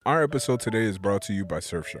Our episode today is brought to you by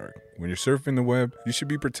Surfshark. When you're surfing the web, you should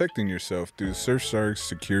be protecting yourself through Surfshark's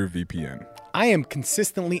secure VPN. I am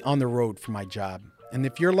consistently on the road for my job. And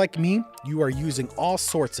if you're like me, you are using all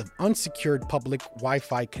sorts of unsecured public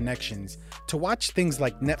Wi-Fi connections to watch things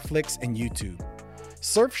like Netflix and YouTube.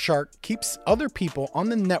 Surfshark keeps other people on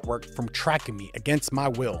the network from tracking me against my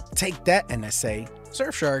will. Take that, NSA.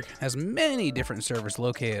 Surfshark has many different servers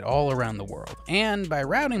located all around the world, and by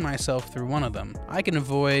routing myself through one of them, I can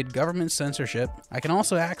avoid government censorship, I can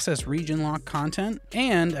also access region-locked content,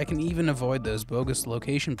 and I can even avoid those bogus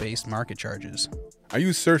location-based market charges. I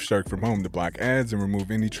use Surfshark from home to block ads and remove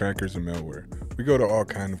any trackers and malware. We go to all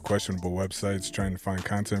kind of questionable websites trying to find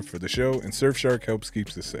content for the show, and Surfshark helps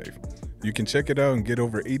keeps us safe. You can check it out and get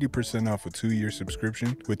over 80% off a 2-year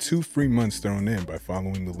subscription with 2 free months thrown in by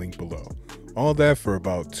following the link below. All that for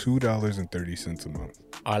about $2.30 a month.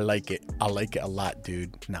 I like it. I like it a lot,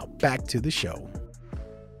 dude. Now back to the show.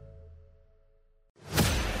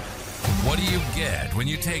 What do you get when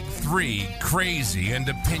you take 3 crazy and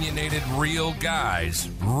opinionated real guys,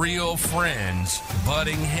 real friends,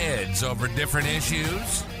 butting heads over different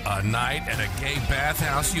issues? A night at a gay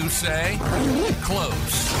bathhouse, you say?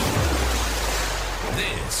 Close.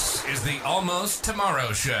 This is the Almost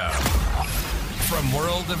Tomorrow Show. From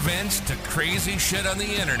world events to crazy shit on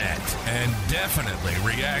the internet, and definitely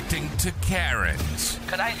reacting to Karens.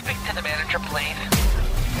 Could I speak to the manager, please?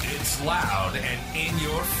 It's loud and in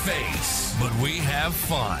your face, but we have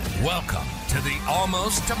fun. Welcome to the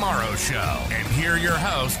Almost Tomorrow Show. And here are your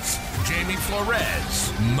hosts, Jamie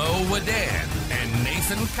Flores, Mo Wadan, and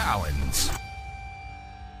Nathan Collins.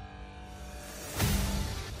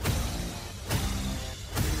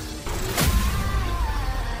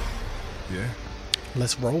 Yeah.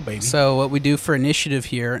 Let's roll, baby. So what we do for initiative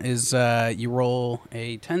here is you roll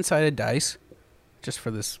a 10-sided dice, just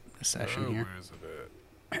for this session here. Where is it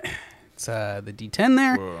at? It's the D10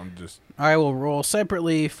 there. Well, I'm just... I will roll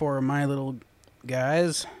separately for my little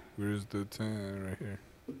guys. Where's the 10 right here?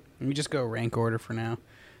 Let me just go rank order for now.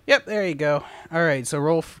 Yep, there you go. All right, so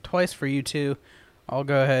roll twice for you two. I'll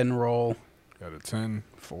go ahead and roll Got a 10.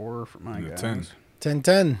 4 for my And a guys. 10.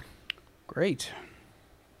 10-10. Great.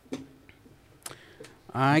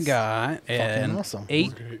 I got an awesome.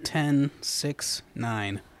 8, 10, 6,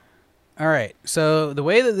 9. All right, so the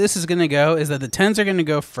way that this is going to go is that the 10s are going to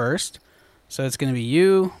go first. So it's going to be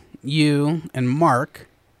you, and Mark.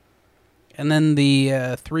 And then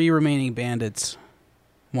the 3 remaining bandits,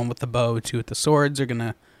 1 with the bow, 2 with the swords, are going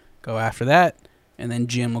to go after that. And then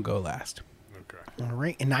Jim will go last. Okay. All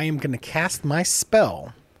right, and I am going to cast my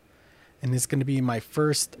spell. And it's going to be my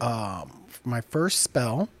first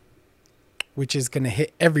spell, which is going to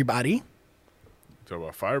hit everybody. Talk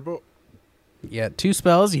about Firebolt? You got 2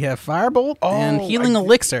 spells. You have Firebolt and Healing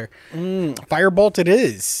Elixir. Firebolt it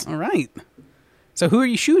is. All right. So who are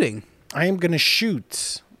you shooting? I am going to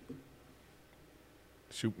shoot.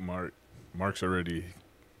 Shoot Mark. Mark's already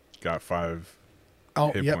got 5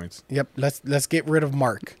 hit yep, points. Yep, let's get rid of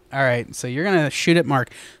Mark. All right, so you're going to shoot at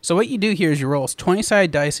Mark. So what you do here is you roll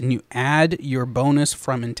 20-sided dice and you add your bonus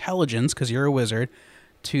from intelligence, because you're a wizard,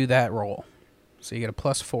 to that roll. So you get a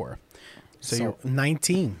 +4. So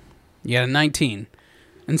 19. You got a 19.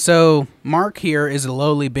 And so Mark here is a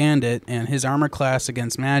lowly bandit, and his armor class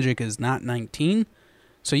against magic is not 19.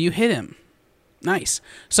 So you hit him. Nice.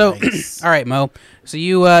 So, Nice. all right, Mo. So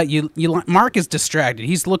Mark is distracted.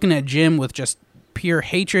 He's looking at Jim with just pure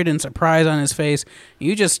hatred and surprise on his face.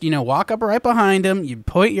 You just, walk up right behind him. You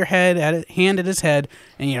point your hand at his head,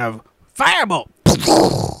 and you have Firebolt.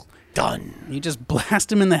 Done. You just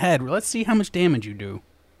blast him in the head. Let's see how much damage you do.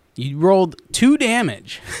 You rolled 2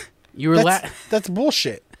 damage. You were That's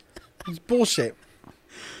bullshit. It's bullshit.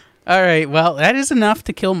 All right, well, that is enough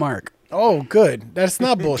to kill Mark. Oh, good. That's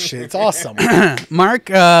not bullshit. It's awesome. Mark,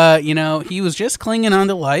 he was just clinging on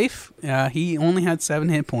to life. He only had 7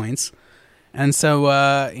 hit points. And so,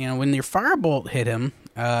 when your firebolt hit him,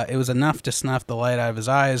 it was enough to snuff the light out of his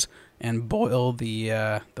eyes and boil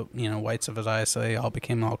the whites of his eyes, so they all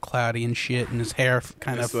became all cloudy and shit, and his hair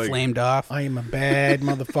kind of flamed off. I am a bad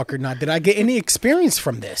motherfucker. Now, did I get any experience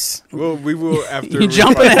from this? Well, we will after. You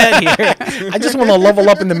jumping ahead here. I just want to level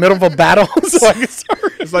up in the middle of a battle so I can start.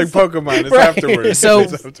 It's like Pokemon. It's Right. afterwards. So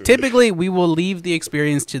It's afterwards. typically we will leave the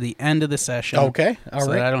experience to the end of the session. Okay, all so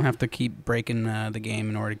right. that I don't have to keep breaking the game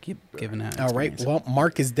in order to keep giving that. All right. experience. Well,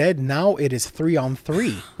 Mark is dead. Now it is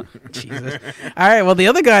 3-on-3. Jesus. All right. Well, the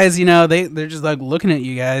other guys, they're just like looking at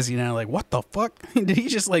you guys, like, what the fuck? Did he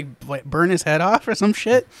just like burn his head off or some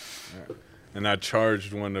shit? And I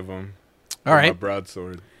charged one of them. All with right. My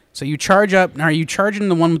broadsword. So you charge up. Now, are you charging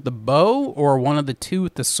the one with the bow or one of the 2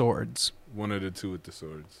 with the swords? One of the two with the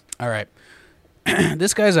swords. All right.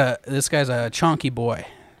 This guy's a chunky boy.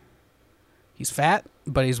 He's fat,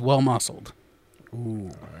 but he's well muscled. Ooh.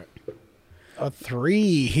 All right. A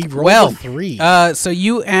 3. He rolled a 3. So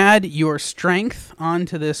you add your strength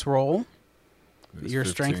onto this roll. It's Your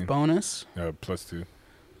 15. strength bonus. +2.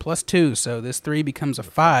 +2, so this 3 becomes a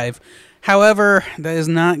 5. However, that is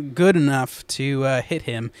not good enough to hit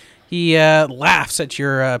him. He laughs at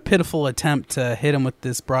your pitiful attempt to hit him with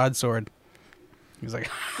this broadsword. He's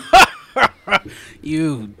like,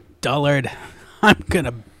 "You dullard, I'm going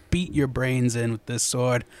to beat your brains in with this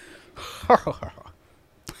sword."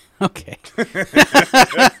 Okay.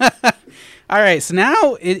 All right, so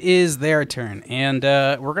now it is their turn, and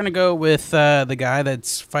we're going to go with the guy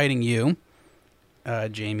that's fighting you,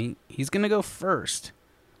 Jamie. He's going to go first.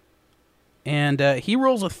 And he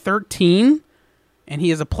rolls a 13, and he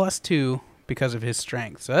has a +2 because of his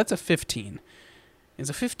strength. So that's a 15. Is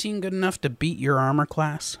a 15 good enough to beat your armor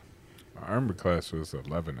class? My armor class was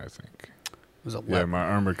 11, I think. It was 11. Yeah, my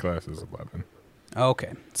armor class is 11.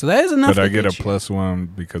 Okay, so that is enough. But I to get a hit you.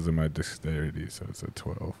 +1 because of my dexterity, so it's a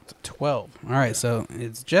 12. It's a 12. All right, so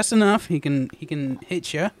it's just enough. He can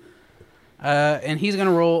hit you, and he's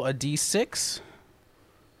gonna roll a d6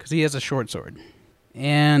 because he has a short sword,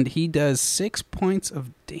 and he does 6 points of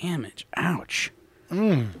damage. Ouch!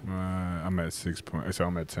 I'm at 6 points, so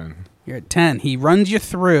I'm at 10. You're at 10. He runs you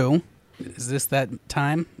through. Is this that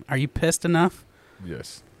time? Are you pissed enough?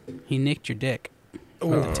 Yes. He nicked your dick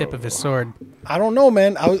with the tip of his sword. I don't know,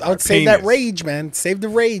 man. I would save that penis. rage, man. Save the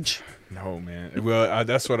rage. No, man. Well,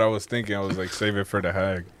 that's what I was thinking. I was like, save it for the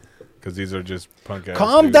hag. Because these are just punk ass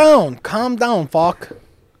Calm dudes. down. Calm down, Thoc.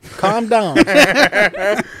 Calm down.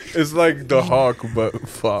 It's like the hawk, but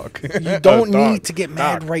fuck. You don't Thoc. need to get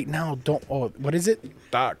mad Thoc. right now. Don't. Oh, what is it?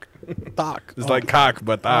 Thoc. Thoc. It's like cock,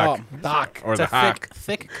 but thoc. Oh, Thoc. Or It's the a hawk.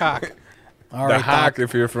 thick cock. All The right, hawk Thoc.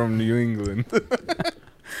 if you're from New England.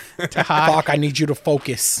 Thoc, I need you to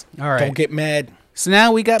focus. All right. Don't get mad. So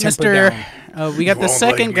now we got Temper Mr. We got the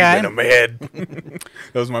second guy. That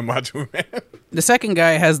was my macho man. The second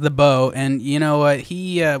guy has the bow, and you know what?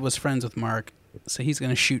 He was friends with Mark, so he's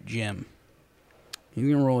going to shoot Jim. He's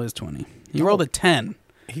going to roll his 20. He rolled a 10.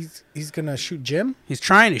 He's gonna shoot Jim. He's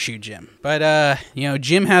trying to shoot Jim, but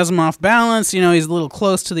Jim has him off balance. He's a little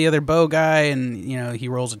close to the other bow guy, and he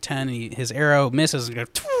rolls a 10. And his arrow misses and goes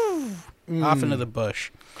off into the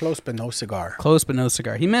bush. Close but no cigar. Close but no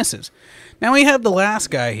cigar. He misses. Now we have the last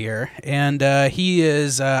guy here, and he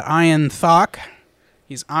is eyeing Thoc.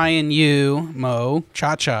 He's eyeing you, Mo,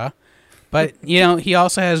 ChaCha. But, he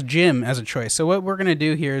also has Jim as a choice. So what we're going to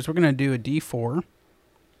do here is we're going to do a D4.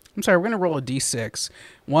 I'm sorry, we're going to roll a D6.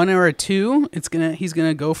 1 or a 2, he's going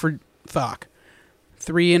to go for Thoc.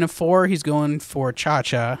 3 and a 4, he's going for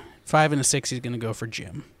ChaCha. 5 and a 6, he's going to go for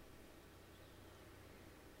Jim.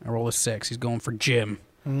 I roll a 6, he's going for Jim.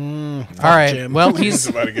 All right. Jim. Well, He's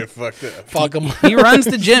about to get fucked up. Fuck him. he runs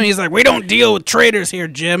to Jim. He's like, "We don't deal with traitors here,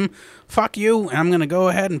 Jim. Fuck you, and I'm going to go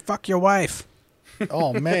ahead and fuck your wife."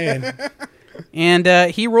 Oh man.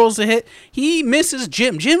 And he rolls a hit. He misses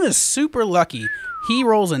Jim. Jim is super lucky. He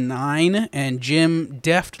rolls a 9, and Jim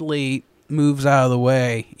deftly moves out of the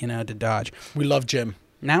way, to dodge. We love Jim.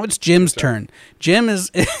 Now it's Jim's turn. Jim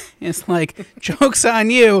is like, "Joke's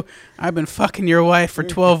on you. I've been fucking your wife for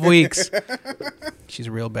 12 weeks. She's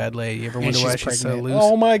a real bad lady. You ever wonder why she's so loose?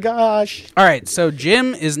 Oh my gosh. All right, so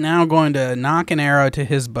Jim is now going to knock an arrow to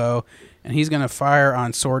his bow, and he's going to fire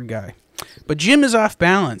on Sword Guy. But Jim is off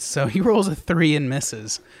balance, so he rolls a 3 and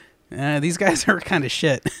misses. These guys are kind of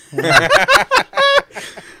shit.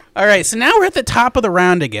 All right, so now we're at the top of the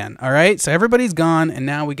round again. All right, so everybody's gone, and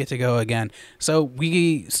now we get to go again. So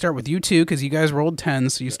we start with you two because you guys rolled 10,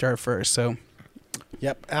 so you start first. So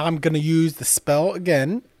Yep. I'm gonna use the spell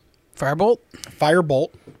again. Firebolt. Firebolt.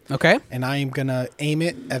 Okay. And I am gonna aim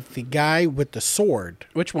it at the guy with the sword.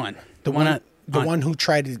 Which one? The one who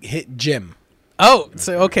tried to hit Jim. Oh,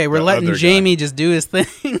 so okay, we're The letting other guy. Jamie just do his thing.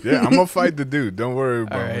 Yeah, I'm gonna fight the dude. Don't worry All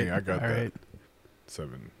about right. me. I got all that. right.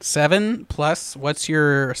 7. 7 plus what's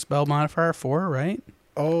your spell modifier? 4, right?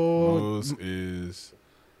 Oh. Rose is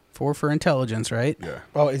 4 for intelligence, right? yeah.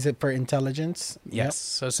 Oh, is it for intelligence? Yes.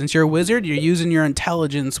 So since you're a wizard, you're using your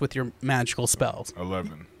intelligence with your magical spells.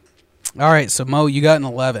 11. All right, so Mo, you got an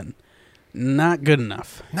 11. Not good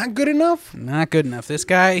enough. Not good enough. Not good enough. This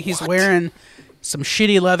guy, he's wearing some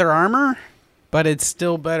shitty leather armor, but it's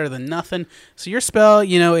still better than nothing. So your spell,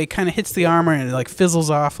 it kind of hits the armor and it like fizzles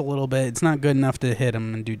off a little bit. It's not good enough to hit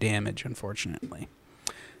him and do damage, unfortunately.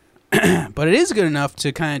 But it is good enough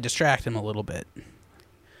to kind of distract him a little bit.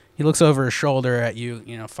 He looks over his shoulder at you,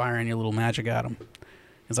 firing your little magic at him.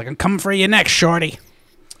 He's like, "I'm coming for you next, shorty."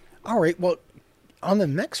 All right. Well, on the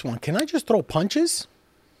next one, can I just throw punches?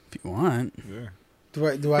 If you want. Yeah.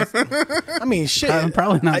 Do I? I mean, shit.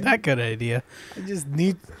 Probably not that good idea. I just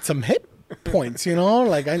need some hit points, you know?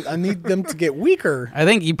 Like, I need them to get weaker. I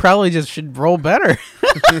think you probably just should roll better.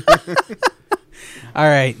 All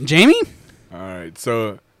right, Jamie? All right.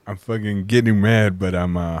 So I'm fucking getting mad, but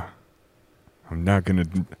I'm not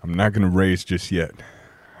gonna raise just yet.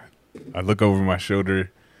 I look over my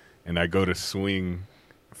shoulder, and I go to swing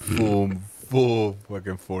full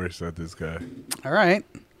fucking force at this guy. All right.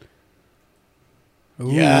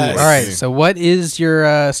 Ooh, Yes. All right, so what is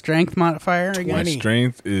your strength modifier again? My 20.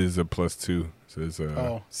 strength is a +2, so it's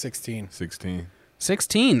 16. 16.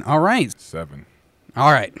 16. All right. 7.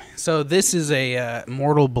 All right. So this is a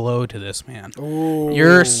mortal blow to this man. Ooh.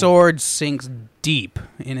 Your sword sinks deep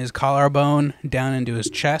in his collarbone, down into his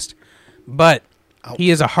chest. But he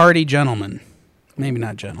is a hardy gentleman. Maybe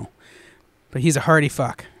not gentle. But he's a hardy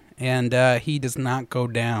fuck. And he does not go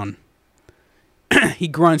down. He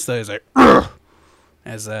grunts, though. He's like, "Ugh,"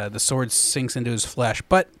 as the sword sinks into his flesh.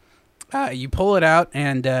 But you pull it out,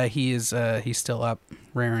 and he's still up,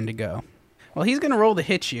 raring to go. Well, he's going to roll to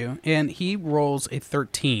hit you, and he rolls a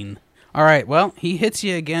 13. All right, well, he hits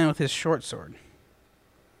you again with his short sword.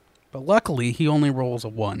 But luckily, he only rolls a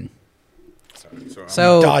 1.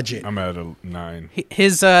 So Dodge it. I'm at a 9.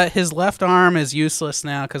 his left arm is useless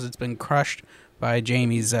now because it's been crushed by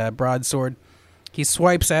Jamie's broadsword. He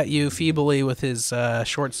swipes at you feebly with his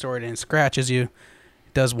short sword and scratches you.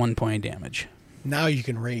 Does 1 point of damage. Now you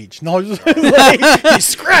can rage. No, like, he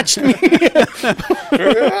scratched me.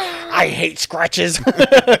 I hate scratches.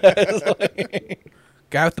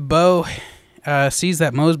 Guy with the bow sees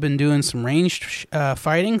that Mo's been doing some ranged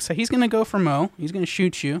fighting, so he's going to go for Mo. He's going to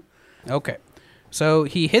shoot you. Okay. So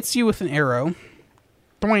he hits you with an arrow.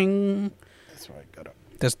 Boing. That's what I got up.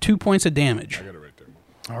 Does 2 points of damage. I got it right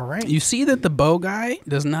there. All right. You see that the bow guy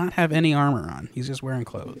does not have any armor on. He's just wearing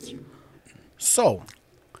clothes. So,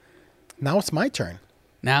 now it's my turn.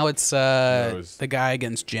 Now it's the guy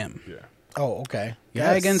against Jim. Yeah. Oh, okay.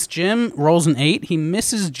 Guy against Jim rolls an 8. He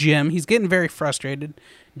misses Jim. He's getting very frustrated.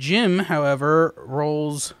 Jim, however,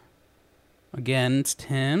 rolls against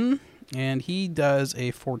him, and he does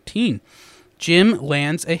a 14. Jim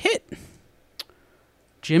lands a hit.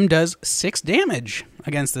 Jim does 6 damage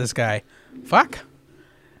against this guy. Fuck.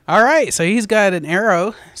 All right, so he's got an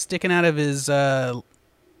arrow sticking out of his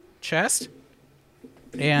chest,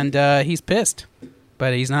 and he's pissed,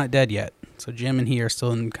 but he's not dead yet. So Jim and he are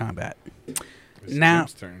still in combat. It's Now-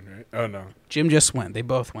 Jim's turn, right? Oh, no. Jim just went. They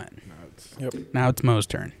both went. No, it's... Yep. Now it's Mo's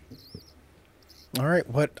turn. All right.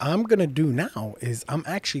 What I'm going to do now is I'm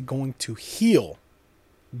actually going to heal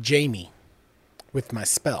Jamie with my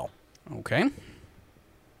spell. Okay.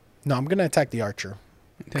 No, I'm going to attack the archer.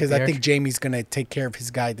 Because the I think archer. Jamie's going to take care of his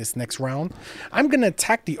guy this next round. I'm going to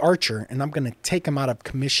attack the archer, and I'm going to take him out of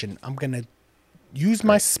commission. I'm going to use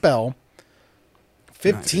my spell.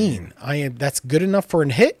 15. That's good enough for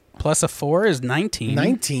a hit. Plus a 4 is 19.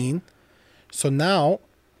 19. So now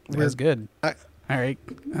That's good. I- All right.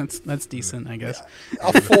 That's decent, I guess.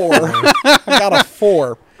 a 4. I got a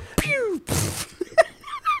 4.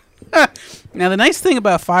 Now, the nice thing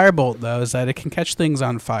about Firebolt, though, is that it can catch things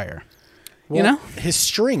on fire. You know? His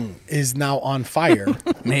string is now on fire.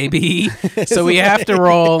 Maybe. So we have to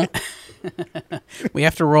roll... we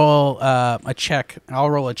have to roll a check. I'll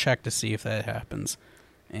roll a check to see if that happens.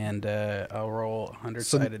 And I'll roll a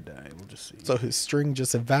 100-sided die. We'll just see. So his string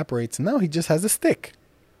just evaporates, and now he just has a stick.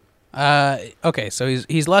 Okay, so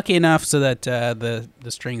he's lucky enough so that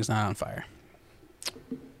the string is not on fire.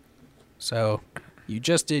 So you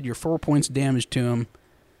just did your 4 points of damage to him,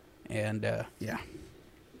 and yeah,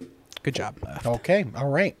 good job. Okay, all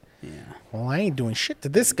right. Yeah. Well, I ain't doing shit to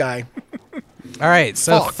this guy. All right,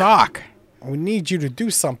 so Fuck. Thoc, We need you to do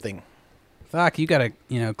something. you gotta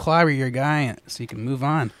clobber your guy so you can move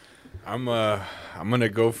on. I'm gonna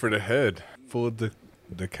go for the head. Full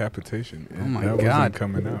decapitation. Oh my that God. wasn't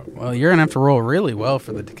coming out. Well, you're gonna have to roll really well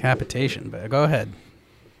for the decapitation, but go ahead.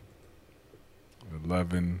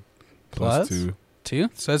 11 Plus? plus 2. 2,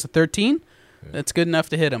 so that's a 13. Yeah. That's good enough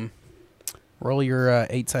to hit him. Roll your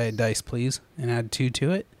 8-sided dice, please, and add 2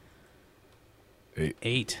 to it. 8.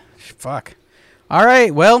 8. Fuck. All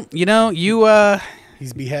right. Well, you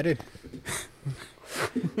He's beheaded.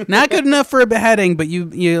 not good enough for a beheading, but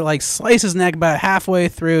you like slice his neck about halfway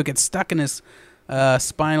through. It gets stuck in his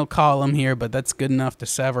spinal column here, but that's good enough to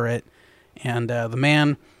sever it. And the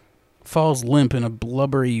man falls limp in a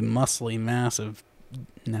blubbery, muscly mass of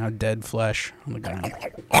now dead flesh on the ground.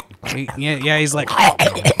 He's like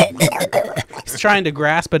he's trying to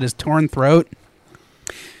grasp at his torn throat.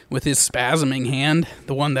 with his spasming hand,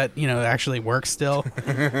 the one that actually works still.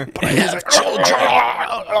 But I have children.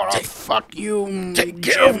 Fuck you. Take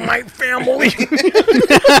care of my family.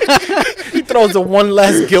 He throws a one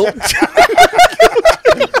last guilt.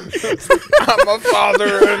 I'm a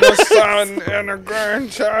father and a son and a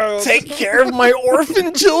grandchild. Take care of my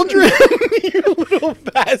orphan children, you little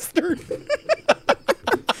bastard.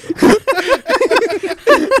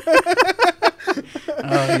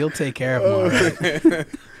 Oh, you'll take care of him.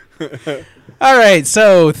 All right. All right,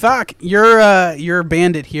 so Thoc, your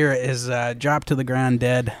bandit here is dropped to the ground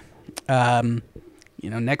dead.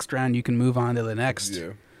 Next round you can move on to the next.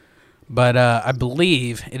 Yeah. But I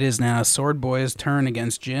believe it is now Sword Boy's turn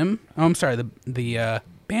against Jim. Oh, I'm sorry, the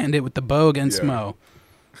bandit with the bow against Mo.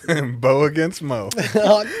 Bo against Mo.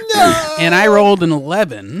 Oh, no. And I rolled an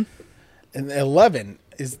 11. And 11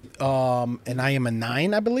 is, and I am a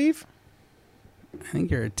 9, I believe. I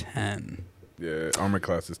think you're a 10. Yeah, armor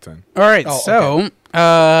class is 10. All right, Oh, so okay.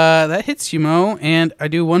 that hits you, Mo, and I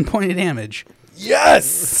do 1 point of damage. Yes.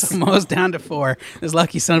 So Mo's down to 4. This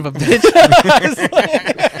lucky son of a bitch.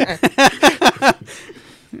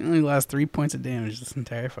 He only lost 3 points of damage this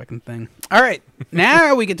entire fucking thing. All right,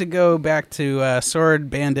 now we get to go back to Sword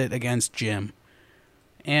Bandit against Jim.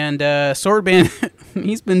 And Sword Bandit,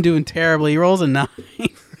 he's been doing terribly. He rolls a 9.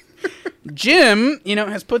 Jim,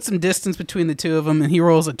 has put some distance between the two of them, and he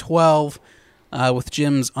rolls a 12. With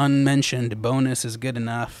Jim's unmentioned bonus is good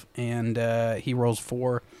enough, and he rolls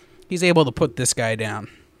 4. He's able to put this guy down.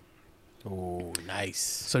 Oh, nice.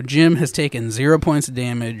 So Jim has taken 0 points of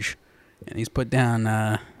damage, and he's put down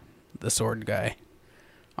the sword guy.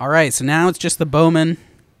 All right, so now it's just the bowman.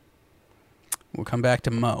 We'll come back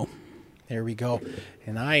to Mo. There we go.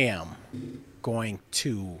 And I am going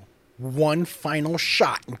to one final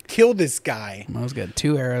shot and kill this guy. Mo's got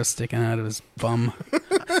 2 arrows sticking out of his bum.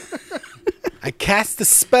 I cast the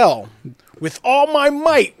spell with all my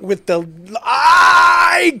might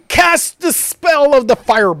I cast the spell of the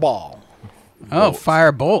fireball. Oh,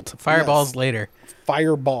 firebolt. Fireball's Yes. later.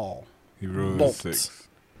 Fireball. He rolled Bolt. a 6.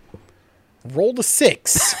 Rolled a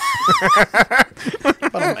 6.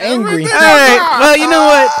 But I'm angry. All right. Well,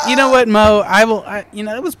 you know what, Mo?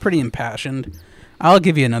 It was pretty impassioned. I'll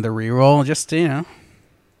give you another reroll just to,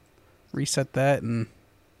 reset that and.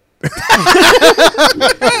 It's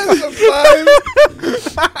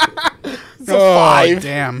a 5.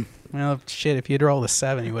 Damn. Well, shit, if you'd rolled a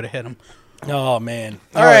 7, you would have hit him. Oh, man.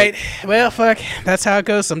 All right. Well, fuck. That's how it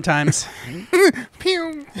goes sometimes.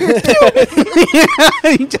 Pew.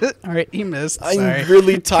 All right, he missed. I'm Sorry.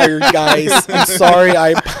 really tired, guys. I'm sorry. I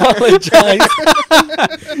apologize.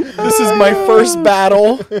 This is my first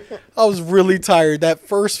battle. I was really tired. That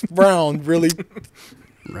first round really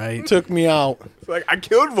Right. took me out. It's like, I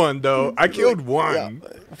killed one, though. I killed one.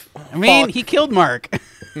 I mean, Fuck. he killed Mark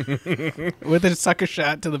with a sucker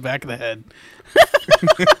shot to the back of the head.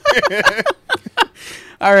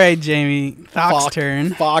 All right, Jamie. Thoc's Fuck.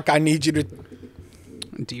 turn. Fuck, I need you to...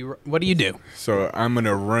 What do you do? So I'm going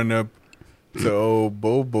to run up to old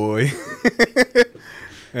Bo Boy.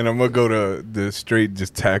 And I'm going to go to the straight,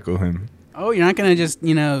 just tackle him. Oh, you're not going to just,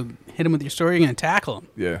 hit him with your sword. You're going to tackle him.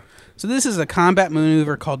 Yeah. So this is a combat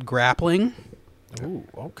maneuver called grappling. Ooh,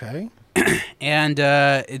 okay. And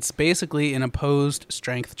it's basically an opposed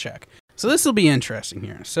strength check. So this will be interesting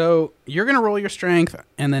here. So you're going to roll your strength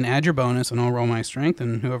and then add your bonus, and I'll roll my strength,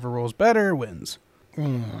 and whoever rolls better wins.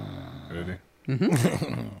 Ready?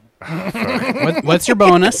 What's your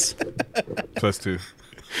bonus? +2.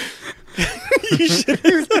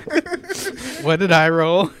 What did I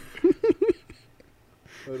roll?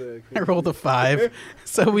 I rolled a 5,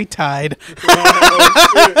 so we tied.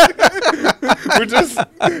 We're just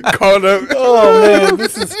caught up. Oh, man.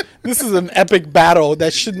 This is an epic battle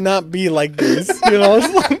that should not be like this.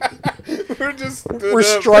 It's like We're just we're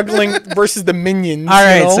struggling versus the minions. All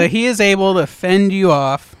right, so he is able to fend you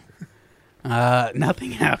off.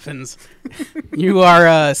 Nothing happens. You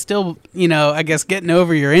are still, I guess, getting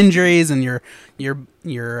over your injuries, and your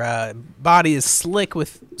body is slick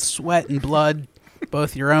with sweat and blood,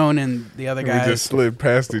 both your own and the other We guys. just slid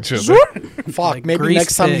past each other. Fuck, like maybe greased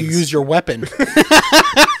next time you pigs. use your weapon.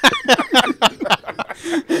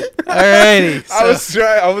 Alrighty.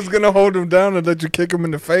 I was gonna hold him down and let you kick him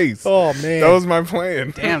in the face. Oh, man. That was my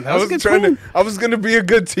plan. Damn, that I was a was good trying plan. I was gonna be a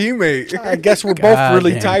good teammate. I guess we're both God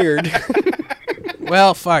really damn. tired.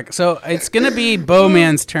 Well, fuck. So it's going to be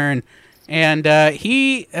Bowman's turn. And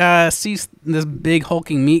he sees this big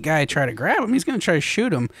hulking meat guy try to grab him. He's going to try to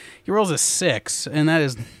shoot him. He rolls a 6, and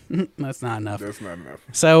that's not enough. That's not enough.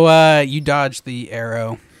 So you dodge the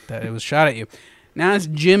arrow that it was shot at you. Now it's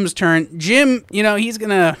Jim's turn. Jim, he's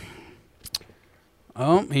going to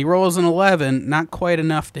Oh, he rolls an 11. Not quite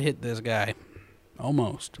enough to hit this guy.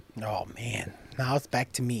 Almost. Oh, man. Now it's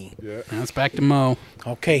back to me. Yeah. Now it's back to Mo.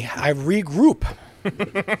 Okay, I regroup.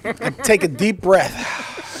 I take a deep breath.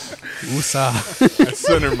 Woosah. I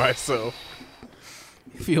center myself.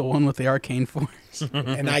 Feel one with the arcane force.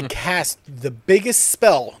 And I cast the biggest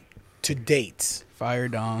spell to date. Fire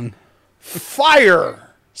dong.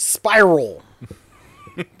 Fire Spiral.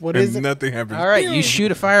 What is it? Nothing happens. All right, you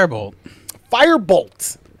shoot a firebolt.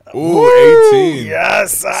 Firebolt. Ooh, 18.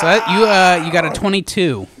 Yes. So that, you got a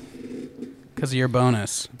 22 because of your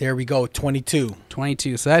bonus. There we go. 22.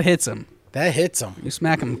 22. So that hits him. That hits him. You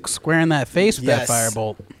smack him square in that face with Yes. that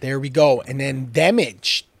firebolt. There we go. And then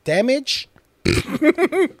damage.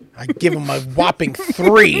 I give him a whopping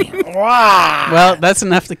 3. Wow. Well, that's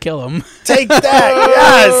enough to kill him. Take that.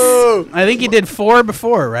 Yes. I think you did 4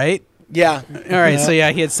 before, right? Yeah. All right, so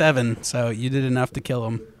yeah, he had 7. So you did enough to kill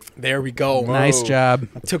him. There we go. Nice job.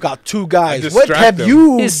 I took out 2 guys. I What distract have them.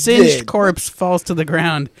 you His singed did? corpse falls to the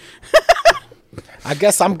ground. I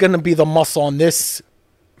guess I'm going to be the muscle on this.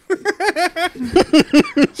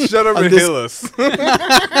 Shut up and this- heal us.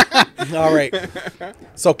 All right.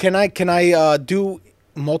 So can I do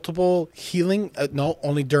multiple healing? No,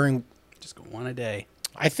 only during. Just go 1 a day.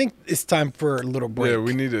 I think it's time for a little break. Yeah,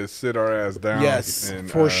 we need to sit our ass down. Yes,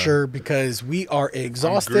 and, for sure, because we are I'm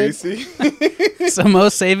exhausted. greasy. So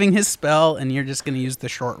Mo's saving his spell, and you're just going to use the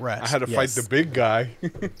short rest. I had to fight Yes. the big guy.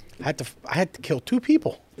 I had to kill 2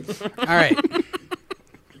 people. All right.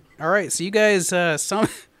 All right, so you guys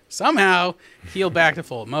somehow heal back to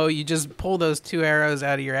full. Mo, you just pull those 2 arrows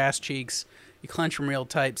out of your ass cheeks. You clench them real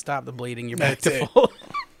tight, stop the bleeding. You're back That's to it. full.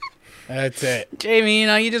 That's it. Jamie,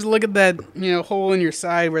 you just look at that, hole in your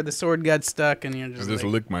side where the sword got stuck, and you're I just just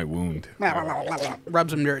like, lick my wound. rub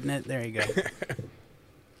some dirt in it. There you go.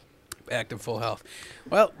 Back to full health.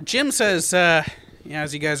 Well, Jim says, as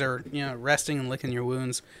you guys are, resting and licking your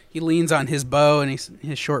wounds, he leans on his bow and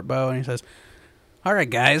his short bow, and he says, "All right,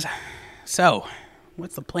 guys. So,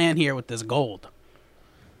 what's the plan here with this gold?"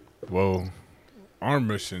 Well, our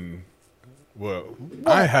mission. Well,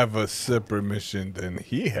 I have a separate mission than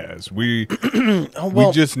he has. We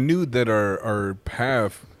we just knew that our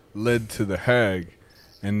path led to the hag,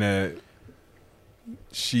 and that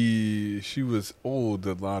she was owed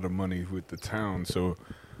a lot of money with the town. So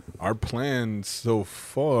our plan so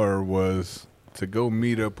far was to go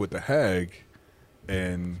meet up with the hag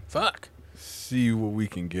and Fuck. see what we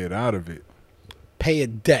can get out of it. Pay a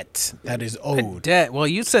debt that is A owed. debt. Well,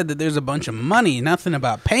 you said that there's a bunch of money, nothing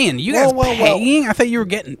about paying. You guys Well. paying? I thought you were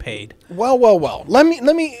getting paid. Well. Let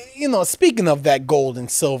me. Speaking of that gold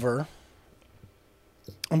and silver,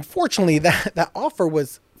 unfortunately, that offer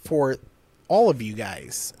was for all of you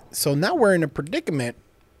guys. So now we're in a predicament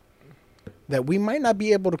that we might not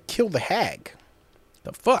be able to kill the hag.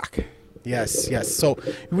 The fuck? Yes. So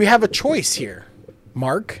we have a choice here,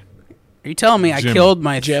 Mark, Are you telling me I Jim. killed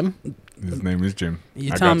my Jim. His name is Jim.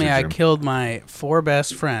 You I tell got me I Jim. killed my 4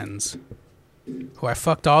 best friends, who I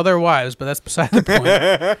fucked all their wives, but that's beside the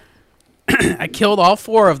point. I killed all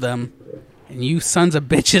 4 of them, and you sons of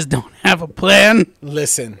bitches don't have a plan?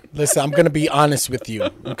 Listen. I'm gonna be honest with you.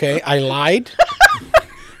 Okay, I lied.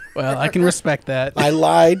 Well, I can respect that. I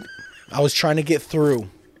lied. I was trying to get through.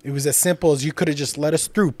 It was as simple as you could have just let us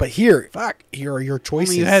through. But here are your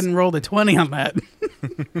choices. You hadn't rolled a 20 on that.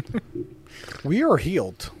 We are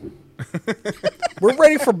healed. We're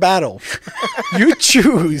ready for battle. You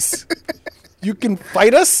choose. You can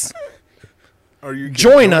fight us, Or you can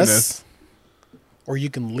join us, or you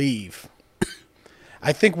can leave.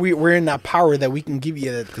 I think we're in that power that we can give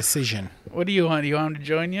you that decision. What do you want? Do you want him to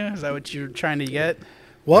join you? Is that what you're trying to get?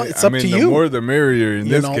 Well, it's up to The you. more the merrier. In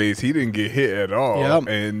You this know. case, he didn't get hit at all. Yep.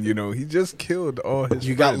 And, he just killed all his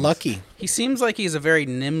You got friends. lucky. He seems like he's a very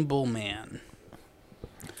nimble man.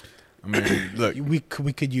 I mean, look. We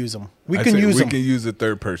could use them. We I can said use we them. can use a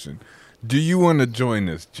third person. Do you want to join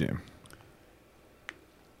us, Jim?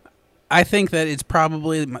 I think that it's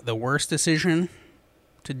probably the worst decision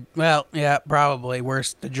probably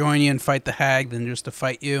worse to join you and fight the hag than just to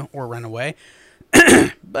fight you or run away.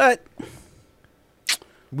 But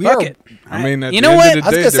fuck it. I mean, at you the know end what? of I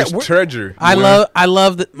was the day, gonna say, there's we're- treasure. I you know?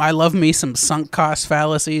 love me some sunk cost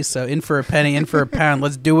fallacies. So in for a penny, in for a pound.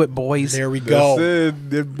 Let's do it, boys. There we That's go. it,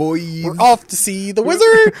 the boys. We're off to see the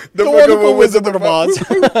wizard, The the wonderful wonderful Wizard Wizard of Oz.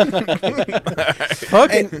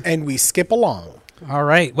 Fuck it. and we skip along. All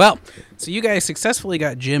right. Well, so you guys successfully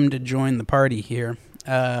got Jim to join the party here.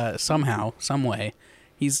 Somehow, some way.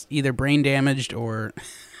 He's either brain damaged or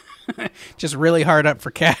Just really hard up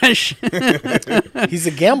for cash. He's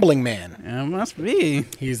a gambling man. It must be.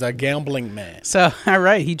 He's a gambling man. So, all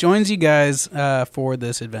right, he joins you guys for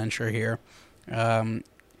this adventure here.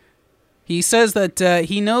 He says that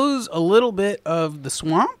he knows a little bit of the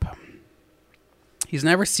swamp. He's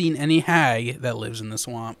never seen any hag that lives in the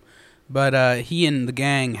swamp, but he and the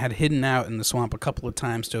gang had hidden out in the swamp a couple of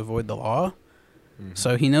times to avoid the law.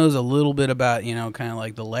 So he knows a little bit about, kind of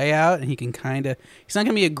like the layout, and he can kind of... He's not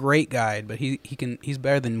going to be a great guide, but he's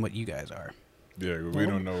better than what you guys are. Yeah, we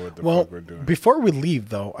don't know what the fuck we're doing. Before we leave,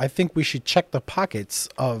 though, I think we should check the pockets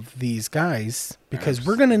of these guys, because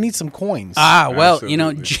we're going to need some coins. Well,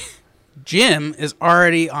 Absolutely. Jim is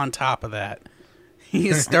already on top of that. He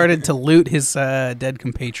has started to loot his dead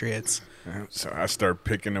compatriots. So I start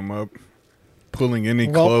picking them up, pulling any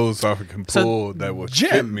clothes off I can pull that will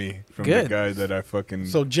fit me from the guy that I fucking...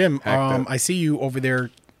 So, Jim, up. I see you over there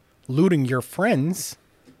looting your friends,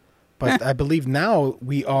 but I believe now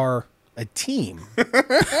we are a team.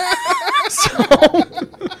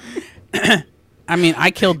 I mean,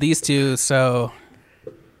 I killed these two, so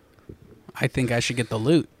I think I should get the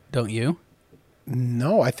loot, don't you?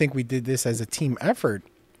 No, I think we did this as a team effort.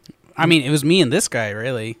 I mean, it was me and this guy,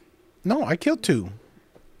 really. No, I killed two.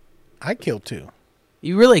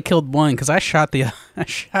 You really killed one because I shot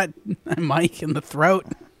Mike in the throat.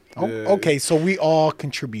 Oh, okay, so we all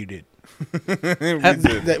contributed.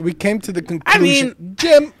 did. We came to the conclusion.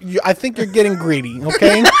 Jim, I think you're getting greedy,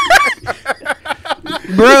 okay?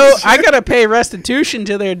 Bro, I got to pay restitution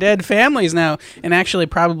to their dead families now. And actually,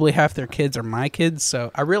 probably half their kids are my kids.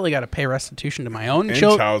 So I really got to pay restitution to my own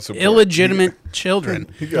child support. illegitimate children.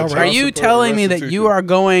 Are you telling me that you are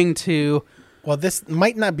going to... Well, this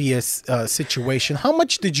might not be a situation. How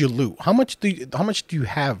much did you loot? How much do you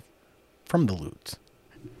have from the loot?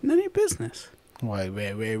 None of your business.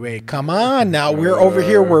 Wait. Come on now. We're over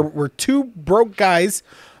here. We're two broke guys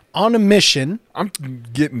on a mission. I'm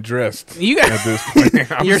getting dressed You guys, at this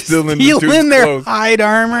point. I'm you're still in the stealing dude's their clothes. hide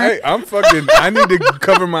armor. Hey, I need to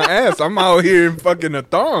cover my ass. I'm out here in fucking a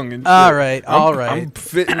thong and shit. All right. I'm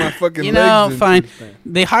fitting my fucking legs. Fine.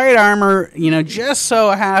 The hide armor, just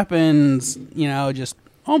so happens, just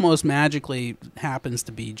almost magically happens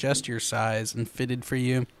to be just your size and fitted for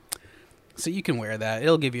you. So you can wear that.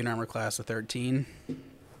 It'll give you an armor class of 13,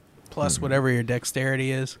 plus whatever your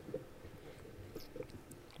dexterity is.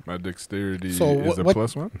 My dexterity is So a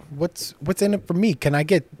plus one. What's in it for me? Can I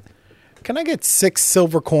get 6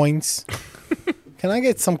 silver coins? Can I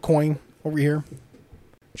get some coin over here?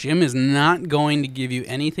 Jim is not going to give you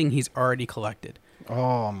anything he's already collected.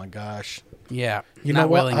 Oh my gosh! Yeah, You not know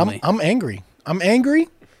what? willingly. I'm angry. I'm angry.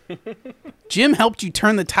 Jim helped you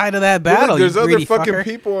turn the tide of that battle. There's you other greedy fucking fucker.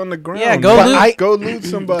 people on the ground. Yeah, go loot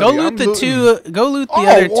somebody. Go loot the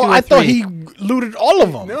other two. I or thought three. he looted all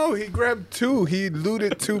of them. No, he grabbed 2. He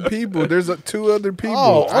looted 2 people. There's 2 other people.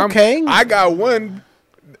 Oh, okay. I got one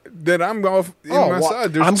that I'm off in my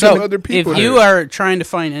side. There's 2 So other people. if you are trying to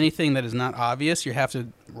find anything that is not obvious, you have to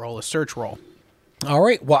roll a search roll. All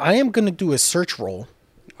right. Well, I am going to do a search roll.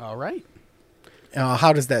 All right.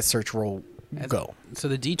 How does that search roll go? So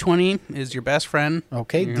the D20 is your best friend.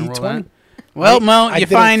 Okay, You're gonna roll D20. that. Well, Mo, I you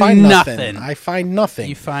didn't find nothing. I find nothing.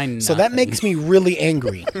 You find nothing. So that makes me really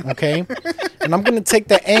angry. Okay, and I'm going to take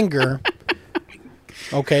that anger.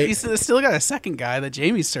 Okay. You still got a second guy that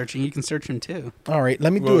Jamie's searching. You can search him too. All right.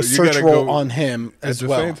 Let me do Well, a you search gotta roll go on him at as the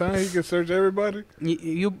well. same time, he can search everybody.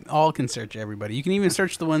 You all can search everybody. You can even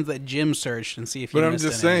search the ones that Jim searched and see if. But you I'm missed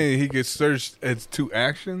just any. saying he gets searched as 2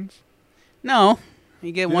 actions. No,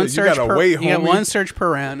 you get one you search gotta per. wait, you get homie. one search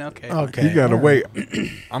per round. Okay. Okay. You gotta all wait. right.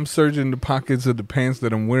 I'm searching the pockets of the pants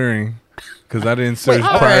that I'm wearing because I didn't search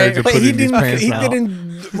all prior right. to Wait, he putting these pants didn't. He on.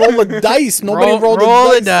 didn't roll a dice. Nobody rolled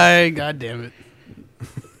roll a the dice. die. God damn it.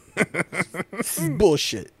 This is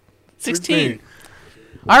bullshit. 16.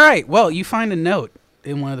 All right. Well, you find a note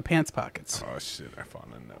in one of the pants pockets. Oh shit! I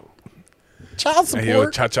found a note. Child support. Hey yo,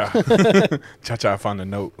 ChaCha, ChaCha, I found a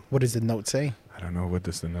note. What does the note say? I don't know what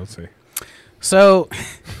does the note say. So.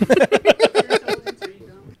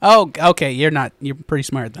 Oh, okay. You're pretty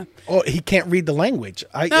smart then. Oh, he can't read the language.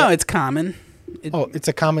 No, it's common. It's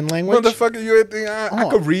a common language. Motherfucker, you think I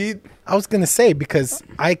could read? I was gonna say because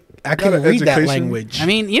I can an read that education. language. I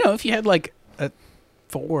mean, if you had like a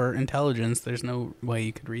 4 intelligence, there's no way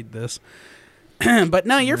you could read this. But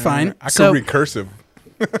no, you're fine. I could read cursive.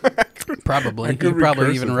 Probably. I You could could read probably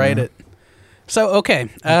cursive, even write man. it. So, okay.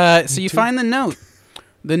 So you find the note.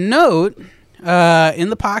 The note in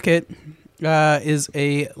the pocket is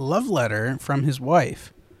a love letter from his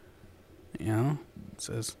wife. It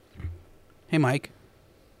says, "Hey, Mike,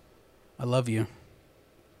 I love you.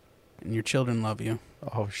 And your children love you.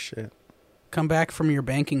 Oh, shit. Come back from your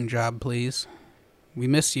banking job, please. We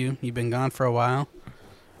miss you. You've been gone for a while.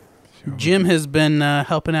 Jim has been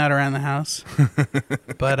helping out around the house,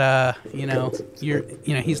 but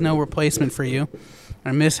he's no replacement for you.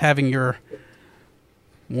 I miss having your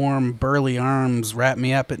warm, burly arms wrap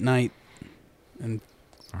me up at night and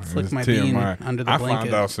flick my bean under the blanket. I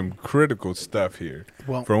found out some critical stuff here.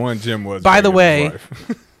 Well, for one, Jim was. By the way, his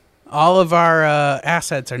wife. all of our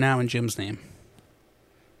assets are now in Jim's name.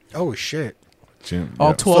 Oh, shit. Jim,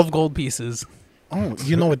 all 12 gold pieces. Oh,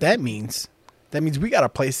 you know what that means? That means we got a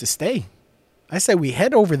place to stay. I say we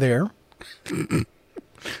head over there. I'm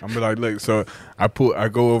be like, look, so I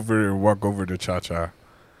go over and walk over to ChaCha.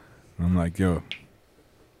 I'm like, yo,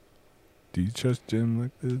 do you trust Jim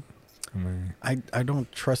like this? I mean, I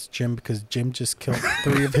don't trust Jim because Jim just killed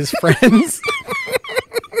 3 of his friends.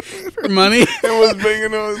 For money? it was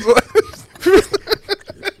banging on his wife.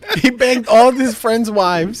 He banged all of his friends'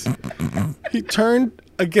 wives. He turned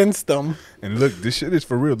against them. And look, this shit is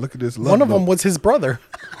for real. Look at this love. One of them was his brother.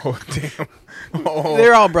 Oh, damn. Oh,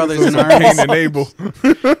 They're all brothers in arms. Cain and Abel.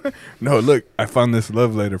 No, look, I found this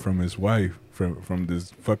love letter from his wife, from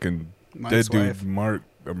this fucking Mike's dead wife.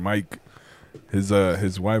 dude, Mike.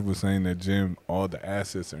 His wife was saying that Jim, all the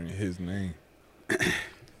assets are in his name.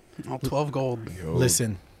 All 12 gold. Yo,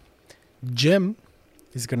 Listen, Jim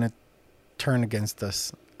is going to turn against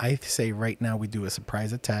us. I say right now we do a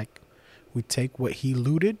surprise attack. We take what he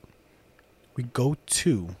looted. We go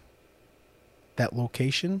to that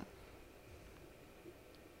location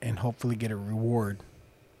and hopefully get a reward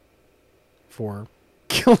for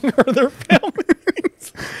killing other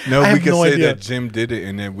families. No, I we have could no say idea. that Jim did it,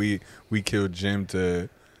 and then we killed Jim to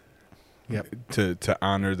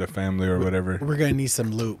honor the family or whatever. We're going to need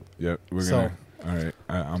some loot. Yep, we're So- gonna. All right,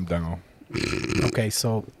 I'm down. Okay,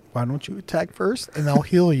 so why don't you attack first and I'll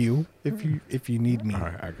heal you if you need me. All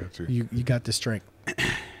right, I got you. You got the strength.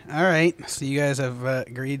 All right. So you guys have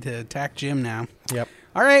agreed to attack Jim now. Yep.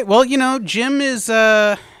 All right. Well, Jim is,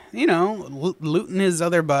 looting his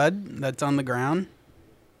other bud that's on the ground.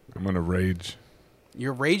 I'm gonna rage.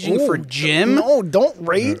 You're raging for Jim? No, don't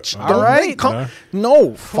rage. All Don't right. rage.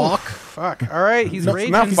 No, fuck. Fuck. All right. He's No,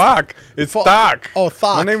 raging. not Thoc. It's Thoc. Oh,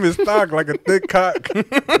 Thoc. My name is Thoc, like a thick cock.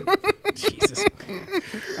 Jesus.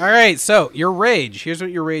 All right. So your rage. Here's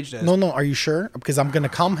what your rage does. No, are you sure? Because I'm going to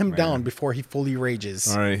calm him down before he fully rages.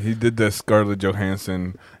 All right, he did the Scarlett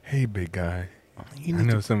Johansson. Hey, big guy. I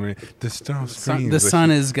know somebody. The stone screams. The sun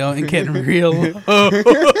is getting real. calms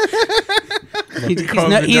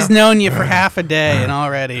me He's down. known you for half a day and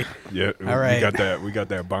already Yeah, All right. We got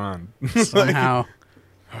that bond. somehow.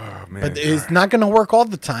 Oh man, But it's not going to work all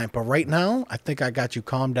the time. But right now, I think I got you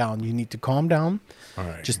calm down. You need to calm down. all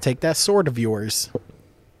right, Just take that sword of yours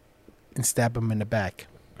and stab him in the back.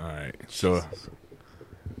 all right. So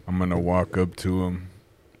I'm gonna walk up to him.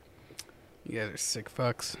 You guys are sick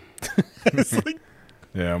fucks.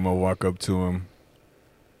 Yeah, I'm gonna walk up to him,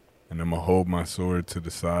 and I'm gonna hold my sword to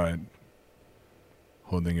the side,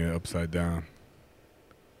 holding it upside down.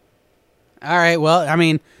 All right. Well, I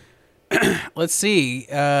mean, let's see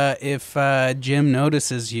if Jim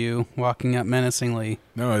notices you walking up menacingly.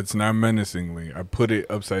 No, it's not menacingly. I put it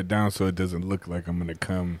upside down so it doesn't look like I'm gonna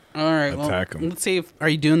come. All right. Attack well, him. let's see. Are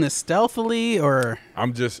you doing this stealthily or?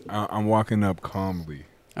 I'm walking up calmly.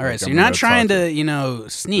 All right. Like So I'm you're not gonna trying talk to,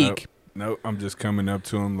 sneak. No, I'm just coming up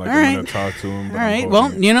to him like All I'm right. gonna talk to him. All But I'm right.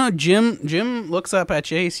 holding Well, it. Jim looks up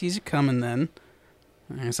at you. He sees you coming. Then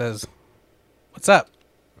and he says, "What's up?"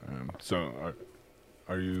 So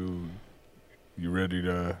are you ready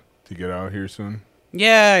to get out here soon?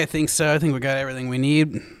 Yeah, I think so. I think we got everything we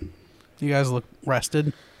need. You guys look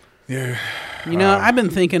rested. Yeah. I've been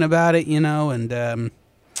thinking about it, and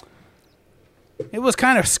it was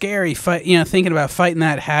kind of scary thinking about fighting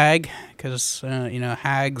that hag because,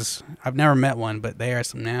 hags, I've never met one, but they are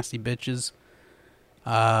some nasty bitches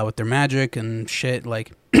with their magic and shit.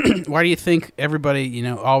 Like, why do you think everybody,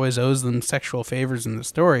 always owes them sexual favors in the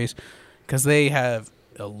stories? Because they have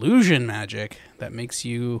illusion magic that makes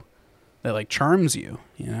you, that like charms you,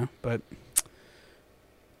 but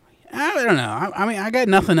I don't know. I mean, I got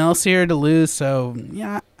nothing else here to lose, so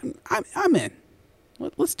yeah, I'm in.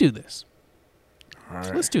 Let's do this. All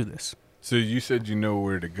right. Let's do this. So you said you know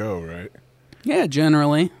where to go, right? Yeah,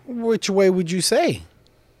 generally Which way would you say?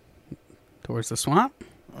 towards the swamp.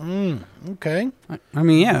 Okay. I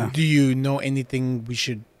mean, yeah. Do you know anything we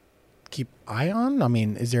should keep eye on? I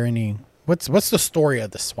mean, is there any... What's the story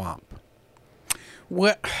of the swamp?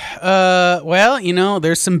 Well,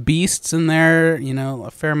 there's some beasts in there.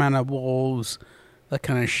 A fair amount of wolves, that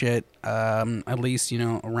kind of shit. At least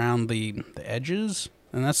around the edges,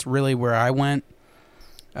 and that's really where I went.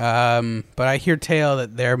 But I hear tale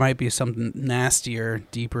that there might be something nastier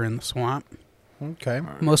deeper in the swamp. Okay.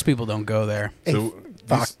 Most people don't go there. Hey, So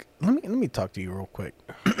Thoc, let me talk to you real quick.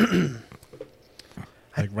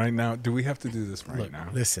 like right now, do we have to do this right Look, now?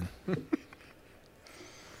 listen.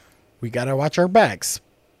 We gotta watch our backs,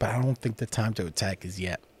 but I don't think the time to attack is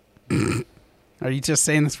yet. Are you just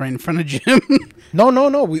saying this right in front of Jim?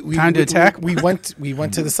 No. We Time to attack? We went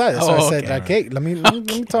to the side. That's why I said, okay. like, hey, let me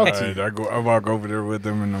talk All to you. right, I walk over there with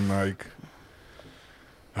him, and I'm like,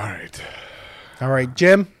 all right. All right,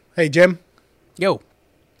 Jim. Hey, Jim. Yo.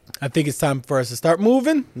 I think it's time for us to start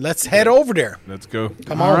moving. Let's head over there. Let's go.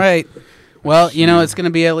 Come All on. right. Well, it's going to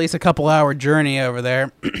be at least a couple-hour journey over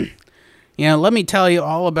there. Let me tell you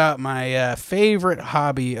all about my favorite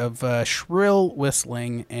hobby of shrill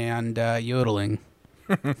whistling and yodeling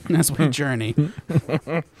as we journey.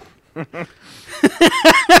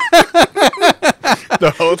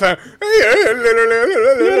 The whole time.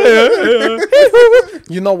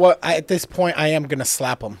 You know what? At this point, I am gonna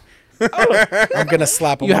slap him. I'm gonna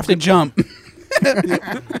slap him. You have to jump.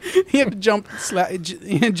 You have to jump.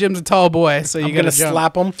 Jim's a tall boy, so I'm you got to gonna jump.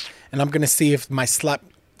 slap him, and I'm gonna see if my slap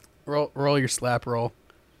Roll your slap roll.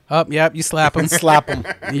 Yep, you slap him. slap him.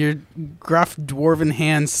 Your gruff dwarven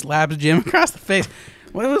hand slaps Jim across the face.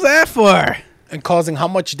 What was that for? And causing how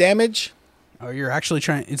much damage? Oh, you're actually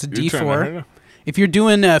trying. It's a You're trying to hurt D4. him? If you're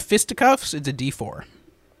doing fisticuffs, it's a D4.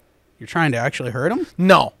 You're trying to actually hurt him?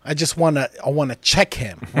 No, I just wanna check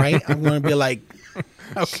him. Right? I'm gonna be like,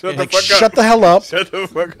 Okay. shut the hell up. Shut the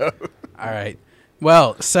fuck up. All right.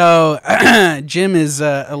 Well, so Jim is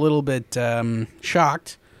a little bit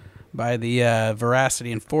shocked by the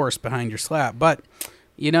veracity and force behind your slap, but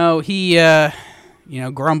he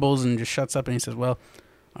grumbles and just shuts up and he says, "Well,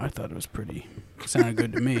 I thought it was pretty. Sounded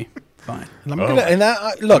good to me. Fine." And I'm Oh. gonna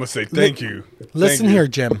look. I'm gonna say thank you. Listen Thank you. here,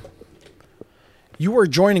 Jim. You are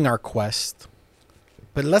joining our quest,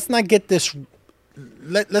 but let's not get this.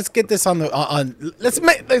 Let's get this on the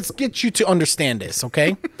let's get you to understand this,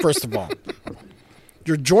 okay? First of all,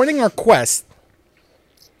 you're joining our quest,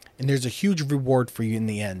 and there's a huge reward for you in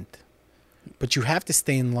the end. But you have to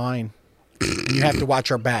stay in line, and you have to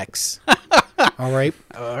watch our backs. All right.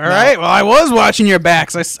 All right. Well, I was watching your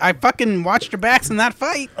backs. I fucking watched your backs in that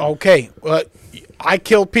fight, Okay. I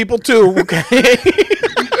killed people too. Okay.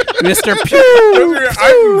 Mr. Pew.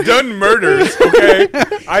 I've done murders, okay?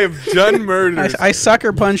 I have done murders. I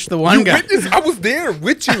sucker punched the one guy. Witness, I was there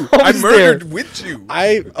with you. I I was murdered there. with you.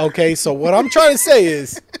 Okay. So what I'm trying to say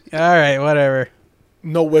is All right. Whatever.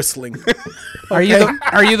 no whistling. Are you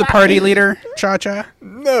the party leader, ChaCha?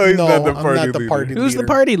 No, he's No, not the I'm party not the leader. party Who's the leader.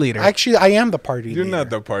 party leader? Actually, I am the party You're leader. not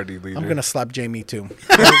the party leader. I'm gonna slap Jamie too.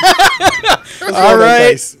 All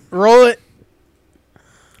right. Roll it.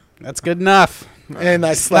 That's good enough. And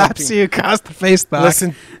I slapped Slaps him. you across the face, Thoc.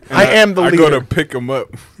 Listen, I am the I leader. go to pick him up.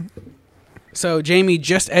 So Jamie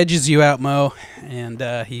just edges you out, Mo, and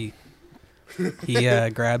he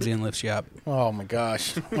grabs you and lifts you up. Oh my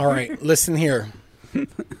gosh! All right, listen here. Until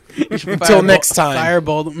Firebolt- next time.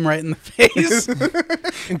 Firebolt him right in the face.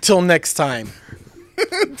 Until next time.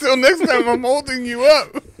 Until next time, I'm holding you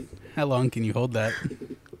up. How long can you hold that?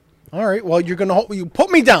 All right. Well, you're gonna you put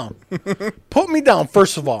me down. Put me down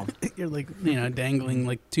first of all. You're like, dangling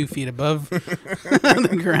like 2 feet above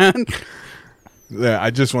the ground. Yeah, I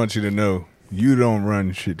just want you to know, you don't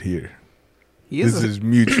run shit here. This is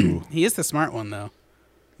mutual. He is the smart one, though.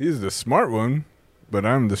 He's the smart one, but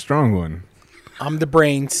I'm the strong one. I'm the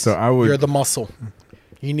brains. So I would- You're the muscle.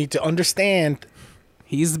 You need to understand.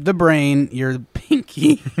 He's the brain. You're the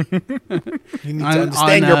pinky. You need to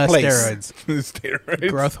understand your place. Steroids. Steroids.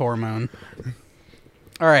 Growth hormone.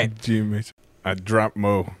 All right. Jimmy, I drop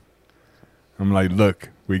Mo. I'm like, look,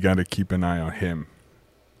 we got to keep an eye on him.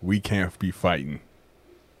 We can't be fighting.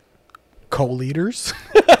 Co-leaders.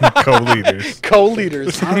 Co-leaders.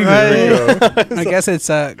 Co-leaders. All There we right. go. I guess it's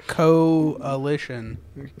a coalition.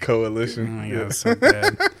 Coalition. Oh my God, Yeah. that's so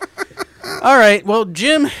bad. All right. Well,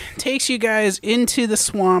 Jim takes you guys into the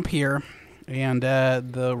swamp here, and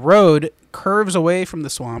the road curves away from the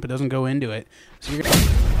swamp. It doesn't go into it. So you're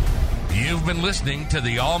gonna. You've been listening to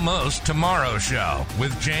the Almost Tomorrow Show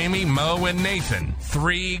with Jamie, Mo, and Nathan.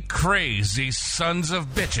 3 crazy sons of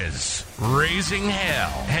bitches raising hell.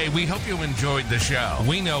 Hey, we hope you enjoyed the show.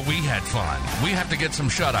 We know we had fun. We have to get some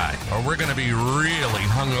shut-eye, or we're going to be really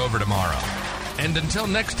hungover tomorrow. And until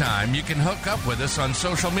next time, you can hook up with us on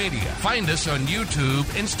social media. Find us on YouTube,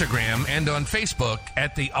 Instagram, and on Facebook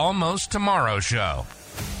at The Almost Tomorrow Show.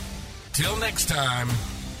 Till next time,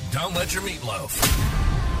 don't let your meatloaf